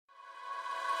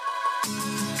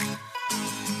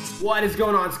What is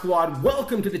going on, squad?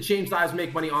 Welcome to the Change Lives,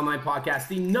 Make Money Online podcast,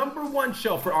 the #1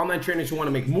 show for online trainers who want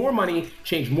to make more money,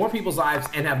 change more people's lives,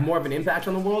 and have more of an impact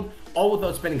on the world, all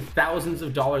without spending thousands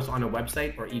of dollars on a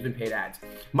website or even paid ads.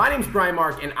 My name's Brian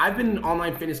Mark, and I've been an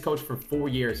online fitness coach for 4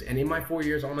 years. And in my 4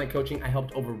 years online coaching, I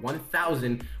helped over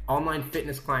 1,000 online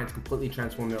fitness clients completely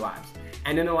transform their lives.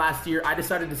 And in the last year, I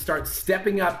decided to start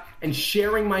stepping up and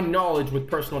sharing my knowledge with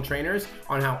personal trainers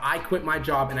on how I quit my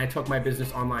job and I took my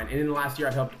business online. And in the last year,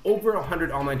 I've helped over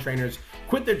 100 online trainers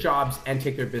quit their jobs and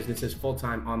take their businesses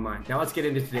full-time online. Now let's get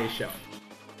into today's show.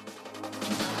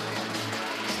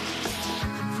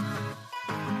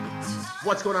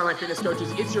 What's going on, my fitness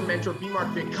coaches? It's your mentor, B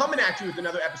Mark Fit, coming at you with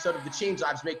another episode of the Change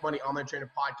Lives, Make Money Online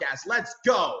Trainer podcast. Let's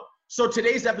go. So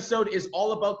today's episode is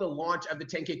all about the launch of the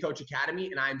 10K Coach Academy,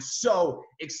 and I'm so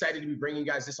excited to be bringing you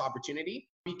guys this opportunity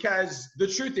because the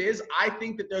truth is, I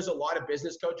think that there's a lot of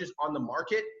business coaches on the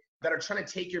market that are trying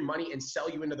to take your money and sell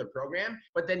you into their program,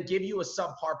 but then give you a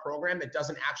subpar program that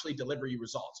doesn't actually deliver you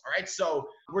results, all right? So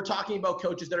we're talking about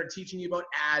coaches that are teaching you about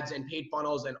ads and paid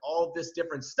funnels and all of this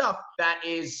different stuff that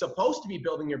is supposed to be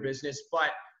building your business,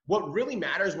 but what really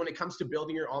matters when it comes to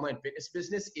building your online fitness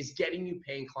business is getting you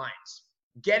paying clients.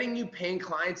 Getting you paying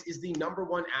clients is the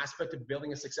 #1 aspect of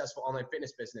building a successful online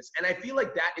fitness business. And I feel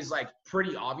like that is like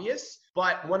pretty obvious,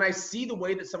 but when I see the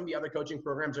way that some of the other coaching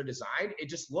programs are designed, it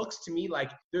just looks to me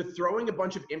like they're throwing a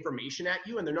bunch of information at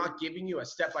you and they're not giving you a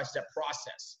step-by-step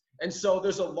process. And so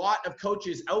there's a lot of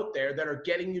coaches out there that are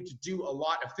getting you to do a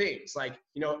lot of things. Like,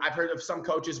 I've heard of some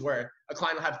coaches where a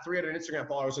client will have 300 Instagram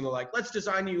followers and they're like, let's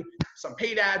design you some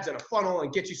paid ads and a funnel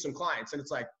and get you some clients. And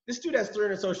it's like, this dude has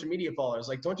 300 social media followers.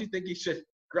 Like, don't you think he should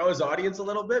grow his audience a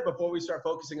little bit before we start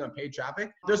focusing on paid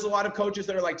traffic? There's a lot of coaches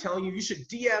that are like telling you should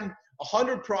DM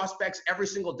 100 prospects every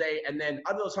single day. And then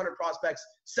out of those 100 prospects,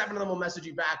 7 of them will message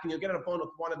you back and you'll get on a phone with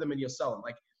one of them and you'll sell them.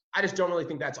 Like, I just don't really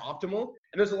think that's optimal.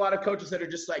 And there's a lot of coaches that are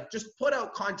just like, just put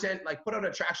out content, like put out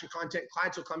attraction content,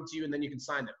 clients will come to you and then you can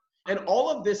sign them. And all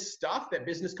of this stuff that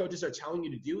business coaches are telling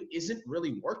you to do isn't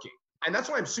really working. And that's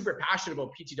why I'm super passionate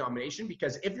about PT Domination,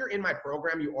 because if you're in my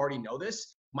program, you already know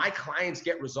this, my clients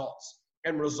get results.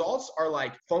 And results are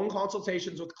like phone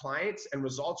consultations with clients, and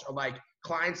results are like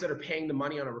clients that are paying the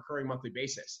money on a recurring monthly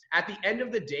basis. At the end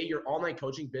of the day, your online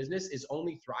coaching business is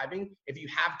only thriving if you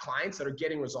have clients that are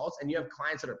getting results and you have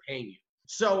clients that are paying you.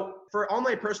 So for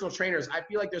online personal trainers, I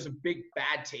feel like there's a big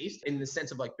bad taste in the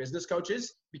sense of like business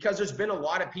coaches, because there's been a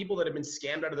lot of people that have been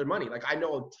scammed out of their money. Like, I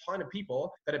know a ton of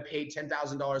people that have paid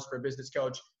 $10,000 for a business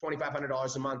coach,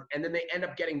 $2,500 a month, and then they end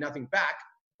up getting nothing back.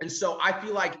 And so I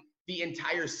feel like the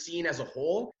entire scene as a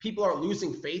whole, people are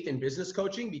losing faith in business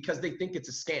coaching because they think it's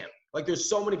a scam. Like, there's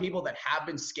so many people that have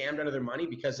been scammed out of their money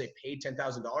because they paid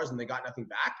 $10,000 and they got nothing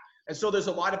back. And so there's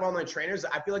a lot of online trainers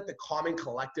that I feel like the common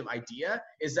collective idea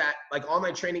is that like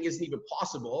online training isn't even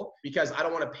possible because I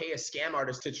don't want to pay a scam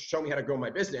artist to show me how to grow my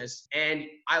business. And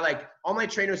online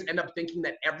trainers end up thinking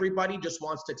that everybody just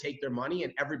wants to take their money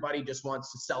and everybody just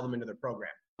wants to sell them into their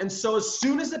program. And so as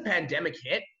soon as the pandemic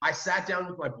hit, I sat down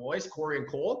with my boys, Corey and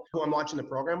Cole, who I'm launching the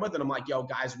program with, and I'm like, yo,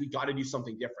 guys, we got to do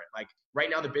something different. Like, right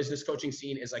now, the business coaching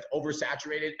scene is like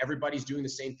oversaturated. Everybody's doing the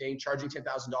same thing, charging $10,000,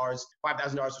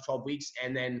 $5,000 for 12 weeks,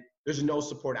 and then there's no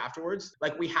support afterwards.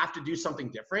 Like, we have to do something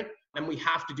different, and we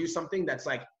have to do something that's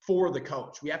like for the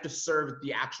coach. We have to serve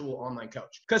the actual online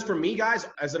coach. Because for me, guys,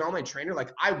 as an online trainer,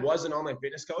 like, I was an online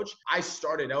fitness coach. I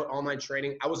started out online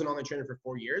training. I was an online trainer for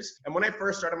 4 years. And when I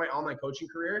first started my online coaching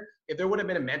career, if there would have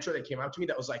been a mentor that came up to me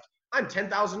that was like, I'm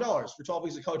 $10,000 for 12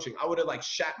 weeks of coaching, I would have like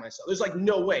shat myself. There's like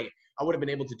no way I would have been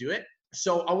able to do it.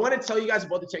 So I want to tell you guys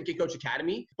about the 10K Coach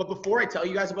Academy. But before I tell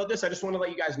you guys about this, I just want to let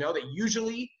you guys know that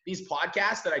usually these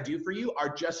podcasts that I do for you are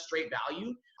just straight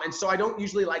value. And so I don't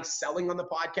usually like selling on the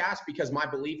podcast because my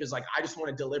belief is like, I just want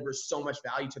to deliver so much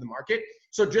value to the market.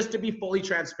 So just to be fully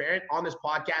transparent on this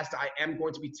podcast, I am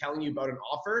going to be telling you about an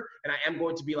offer and I am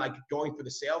going to be like going for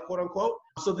the sale, quote unquote.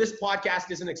 So this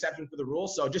podcast is an exception for the rule.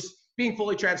 So just being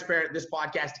fully transparent, this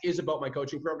podcast is about my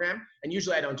coaching program. And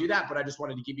usually I don't do that, but I just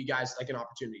wanted to give you guys like an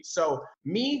opportunity. So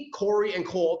me, Corey, and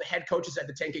Cole, the head coaches at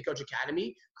the 10K Coach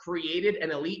Academy, created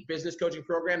an elite business coaching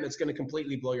program that's going to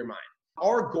completely blow your mind.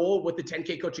 Our goal with the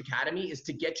 10K Coach Academy is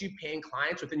to get you paying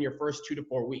clients within your first 2 to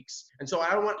 4 weeks. And so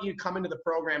I don't want you to come into the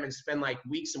program and spend like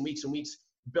weeks and weeks and weeks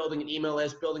building an email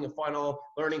list, building a funnel,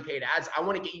 learning paid ads. I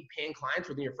want to get you paying clients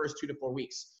within your first 2 to 4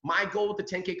 weeks. My goal with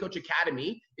the 10K Coach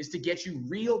Academy is to get you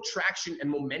real traction and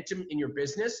momentum in your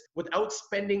business without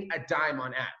spending a dime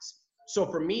on ads. So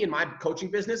for me in my coaching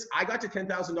business, I got to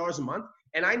 $10,000 a month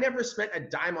and I never spent a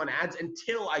dime on ads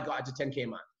until I got to 10K a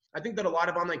month. I think that a lot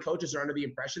of online coaches are under the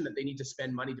impression that they need to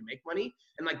spend money to make money.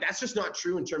 And like, that's just not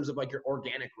true in terms of like your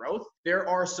organic growth. There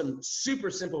are some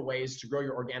super simple ways to grow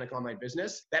your organic online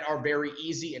business that are very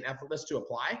easy and effortless to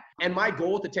apply. And my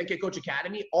goal with the 10K Coach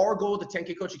Academy, our goal with the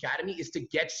 10K Coach Academy is to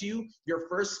get you your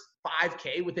first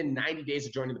 5K within 90 days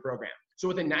of joining the program. So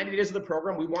within 90 days of the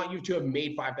program, we want you to have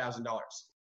made $5,000.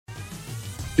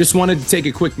 Just wanted to take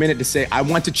a quick minute to say, I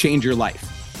want to change your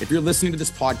life. If you're listening to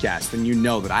this podcast, then you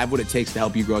know that I have what it takes to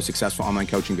help you grow a successful online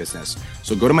coaching business.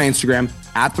 So go to my Instagram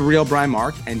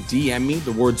 @TheRealBrianMark and DM me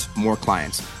the words more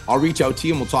clients. I'll reach out to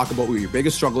you and we'll talk about what your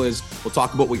biggest struggle is. We'll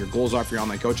talk about what your goals are for your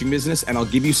online coaching business, and I'll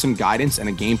give you some guidance and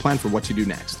a game plan for what to do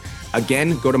next.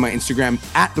 Again, go to my Instagram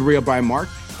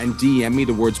 @TheRealBrianMark and DM me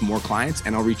the words more clients,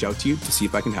 and I'll reach out to you to see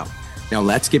if I can help. Now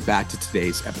let's get back to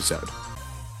today's episode.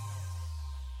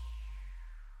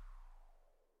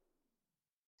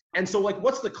 And so like,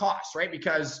 what's the cost, right?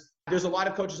 Because there's a lot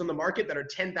of coaches on the market that are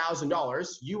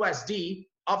 $10,000 USD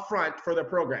upfront for their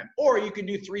program, or you can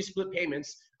do 3 split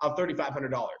payments of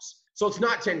 $3,500. So it's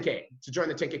not 10K to join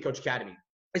the 10K Coach Academy.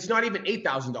 It's not even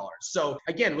 $8,000. So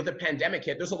again, with the pandemic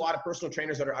hit, there's a lot of personal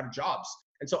trainers that are out of jobs.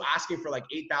 And so asking for like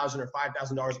 $8,000 or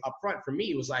 $5,000 upfront for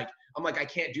me was like, I'm like, I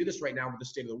can't do this right now with the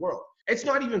state of the world. It's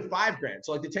not even $5,000.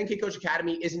 So like the 10K Coach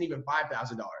Academy isn't even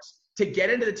 $5,000. To get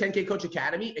into the 10K Coach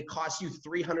Academy, it costs you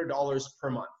 $300 per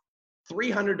month.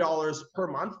 $300 per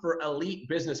month for elite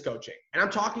business coaching. And I'm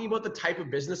talking about the type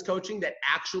of business coaching that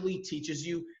actually teaches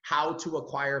you how to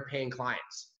acquire paying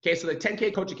clients. Okay, so the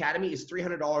 10K Coach Academy is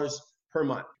 $300 per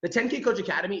month. The 10K Coach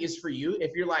Academy is for you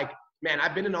if you're like, man,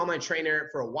 I've been an online trainer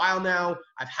for a while now.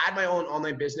 I've had my own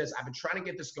online business. I've been trying to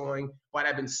get this going, but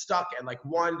I've been stuck at like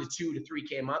 1 to 2 to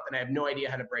 3K a month, and I have no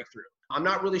idea how to break through. I'm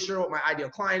not really sure what my ideal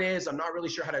client is. I'm not really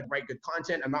sure how to write good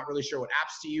content. I'm not really sure what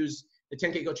apps to use. The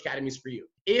 10K Coach Academy is for you.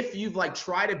 If you've like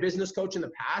tried a business coach in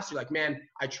the past, you're like, man,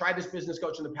 I tried this business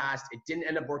coach in the past. It didn't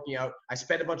end up working out. I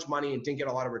spent a bunch of money and didn't get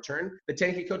a lot of return. The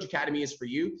 10K Coach Academy is for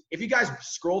you. If you guys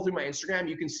scroll through my Instagram,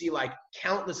 you can see like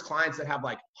countless clients that have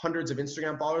like hundreds of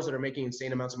Instagram followers that are making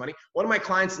insane amounts of money. One of my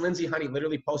clients, Lindsay Honey,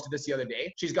 literally posted this the other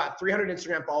day. She's got 300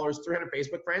 Instagram followers, 300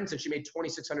 Facebook friends, and she made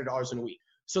 $2,600 in a week.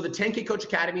 So the 10K Coach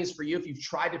Academy is for you if you've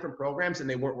tried different programs and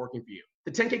they weren't working for you.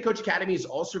 The 10K Coach Academy is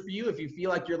also for you if you feel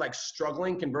like you're like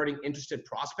struggling converting interested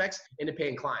prospects into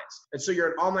paying clients. And so you're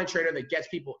an online trainer that gets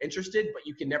people interested, but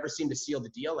you can never seem to seal the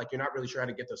deal. Like you're not really sure how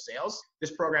to get those sales.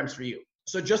 This program's for you.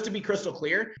 So just to be crystal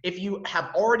clear, if you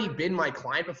have already been my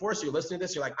client before, so you're listening to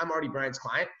this, you're like, I'm already Brian's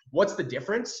client. What's the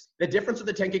difference? The difference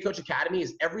with the 10K Coach Academy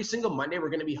is every single Monday, we're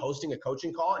going to be hosting a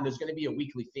coaching call and there's going to be a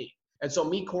weekly theme. And so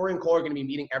me, Corey, and Cole are going to be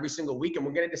meeting every single week, and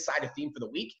we're going to decide a theme for the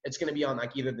week. It's going to be on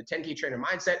like either the 10K trainer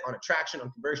mindset, on attraction,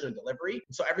 on conversion, and delivery.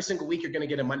 And so every single week, you're going to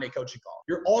get a Monday coaching call.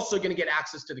 You're also going to get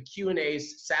access to the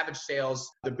Q&As, savage sales,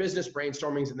 the business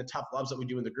brainstormings, and the tough loves that we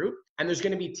do in the group. And there's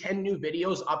going to be 10 new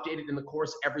videos updated in the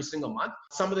course every single month.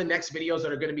 Some of the next videos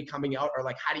that are going to be coming out are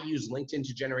like how to use LinkedIn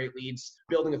to generate leads,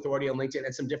 building authority on LinkedIn,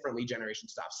 and some different lead generation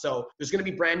stuff. So there's going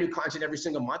to be brand new content every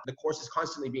single month. The course is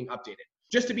constantly being updated.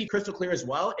 Just to be crystal clear as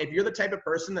well, if you're the type of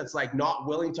person that's like not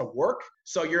willing to work,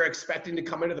 so you're expecting to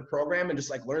come into the program and just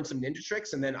like learn some ninja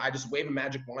tricks and then I just wave a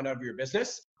magic wand out of your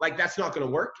business, like that's not going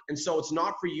to work. And so it's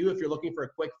not for you if you're looking for a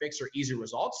quick fix or easy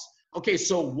results. Okay,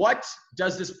 so what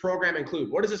does this program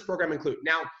include? What does this program include?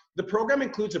 Now, the program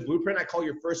includes a blueprint I call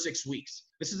your first 6 weeks.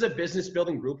 This is a business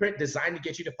building blueprint designed to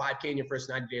get you to 5K in your first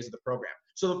 90 days of the program.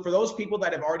 So for those people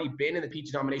that have already been in the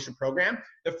PT Domination program,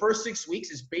 the first 6 weeks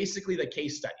is basically the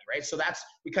case study, right? So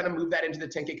we kind of move that into the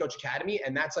 10K Coach Academy,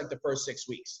 and that's like the first 6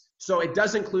 weeks. So it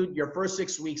does include your first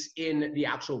 6 weeks in the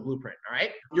actual blueprint, all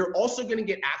right? You're also gonna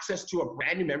get access to a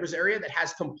brand new members area that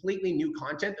has completely new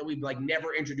content that we've like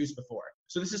never introduced before.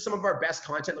 So this is some of our best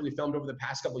content that we filmed over the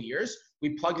past couple of years.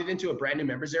 We plugged it into a brand new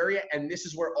members area, and this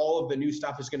is where all of the new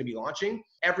stuff is gonna be launching.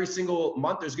 Every single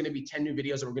month, there's gonna be 10 new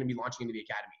videos that we're gonna be launching into the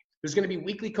Academy. There's going to be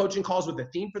weekly coaching calls with a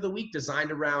theme for the week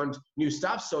designed around new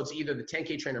stuff. So it's either the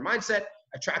 10K trainer mindset,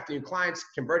 attracting new clients,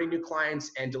 converting new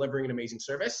clients, and delivering an amazing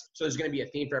service. So there's going to be a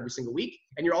theme for every single week.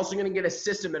 And you're also going to get a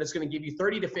system that is going to give you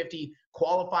 30 to 50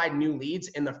 qualified new leads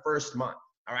in the first month.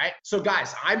 All right. So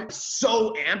guys, I'm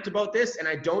so amped about this, and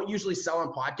I don't usually sell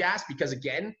on podcasts because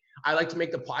again, I like to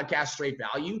make the podcast straight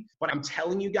value, but I'm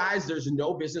telling you guys, there's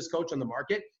no business coach on the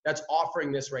market that's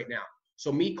offering this right now.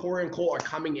 So me, Corey, and Cole are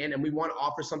coming in and we want to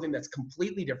offer something that's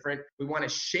completely different. We want to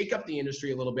shake up the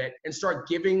industry a little bit and start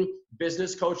giving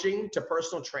business coaching to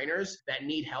personal trainers that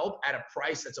need help at a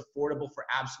price that's affordable for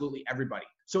absolutely everybody.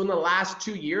 So in the last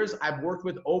 2 years, I've worked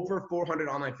with over 400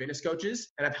 online fitness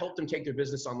coaches and I've helped them take their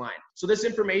business online. So this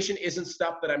information isn't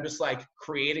stuff that I'm just like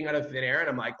creating out of thin air and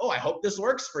I'm like, oh, I hope this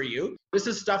works for you. This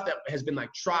is stuff that has been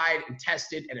like tried and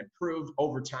tested and improved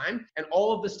over time. And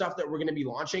all of the stuff that we're going to be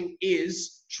launching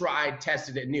is tried,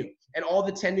 tested, and new. And all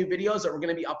the 10 new videos that we're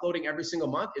going to be uploading every single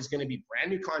month is going to be brand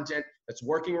new content that's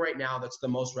working right now, that's the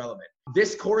most relevant.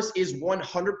 This course is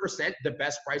 100% the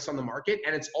best price on the market,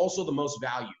 and it's also the most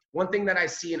valued. One thing that I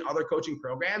see in other coaching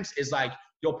programs is like,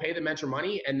 you'll pay the mentor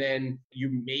money and then you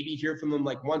maybe hear from them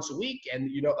like once a week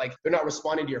and like they're not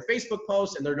responding to your Facebook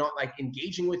posts and they're not like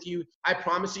engaging with you. I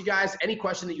promise you guys, any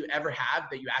question that you ever have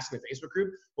that you ask in the Facebook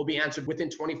group will be answered within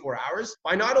 24 hours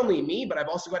by not only me, but I've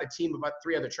also got a team of about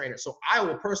 3 other trainers. So I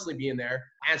will personally be in there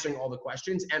answering all the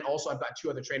questions. And also I've got 2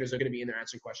 other trainers that are going to be in there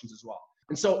answering questions as well.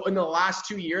 And so in the last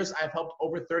 2 years, I've helped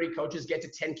over 30 coaches get to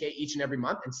 10K each and every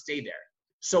month and stay there.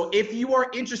 So if you are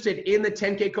interested in the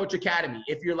 10K Coach Academy,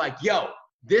 if you're like, yo,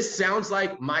 this sounds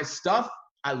like my stuff,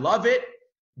 I love it,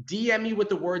 DM me with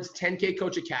the words 10K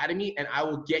Coach Academy and I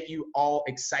will get you all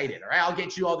excited, all right? I'll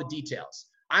get you all the details.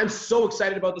 I'm so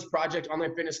excited about this project,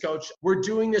 Online Fitness Coach. We're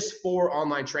doing this for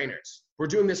online trainers.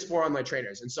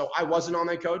 And so I was an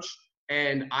online coach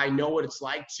and I know what it's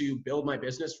like to build my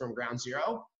business from ground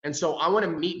zero. And so I want to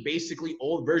meet basically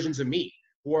old versions of me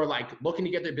who are like looking to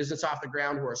get their business off the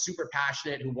ground, who are super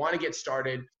passionate, who want to get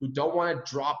started, who don't want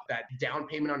to drop that down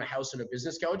payment on a house and a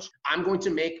business coach. I'm going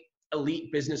to make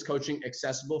elite business coaching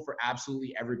accessible for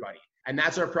absolutely everybody. And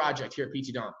that's our project here at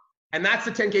PT Dom. And that's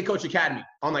the 10K Coach Academy,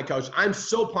 online coach. I'm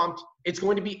so pumped. It's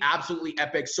going to be absolutely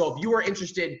epic. So if you are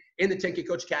interested in the 10K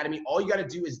Coach Academy, all you got to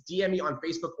do is DM me on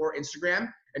Facebook or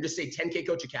Instagram and just say 10K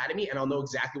Coach Academy and I'll know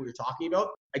exactly what you're talking about.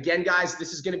 Again, guys,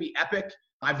 this is going to be epic.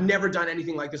 I've never done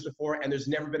anything like this before, and there's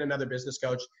never been another business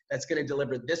coach that's going to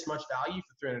deliver this much value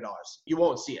for $300. You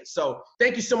won't see it. So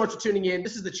thank you so much for tuning in.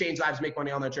 This is the Change Lives, Make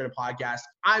Money Online Trainer podcast.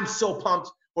 I'm so pumped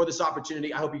for this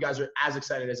opportunity. I hope you guys are as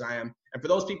excited as I am. And for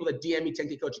those people that DM me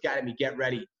 10K Coach Academy, get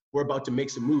ready. We're about to make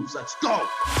some moves. Let's go.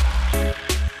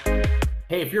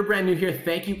 Hey, if you're brand new here,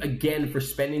 thank you again for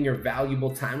spending your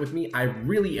valuable time with me. I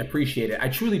really appreciate it. I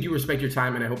truly do respect your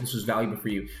time, and I hope this was valuable for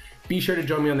you. Be sure to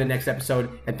join me on the next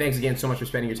episode, and thanks again so much for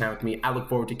spending your time with me. I look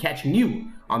forward to catching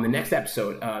you on the next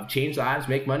episode of Change Lives,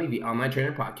 Make Money, the Online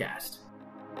Trainer Podcast.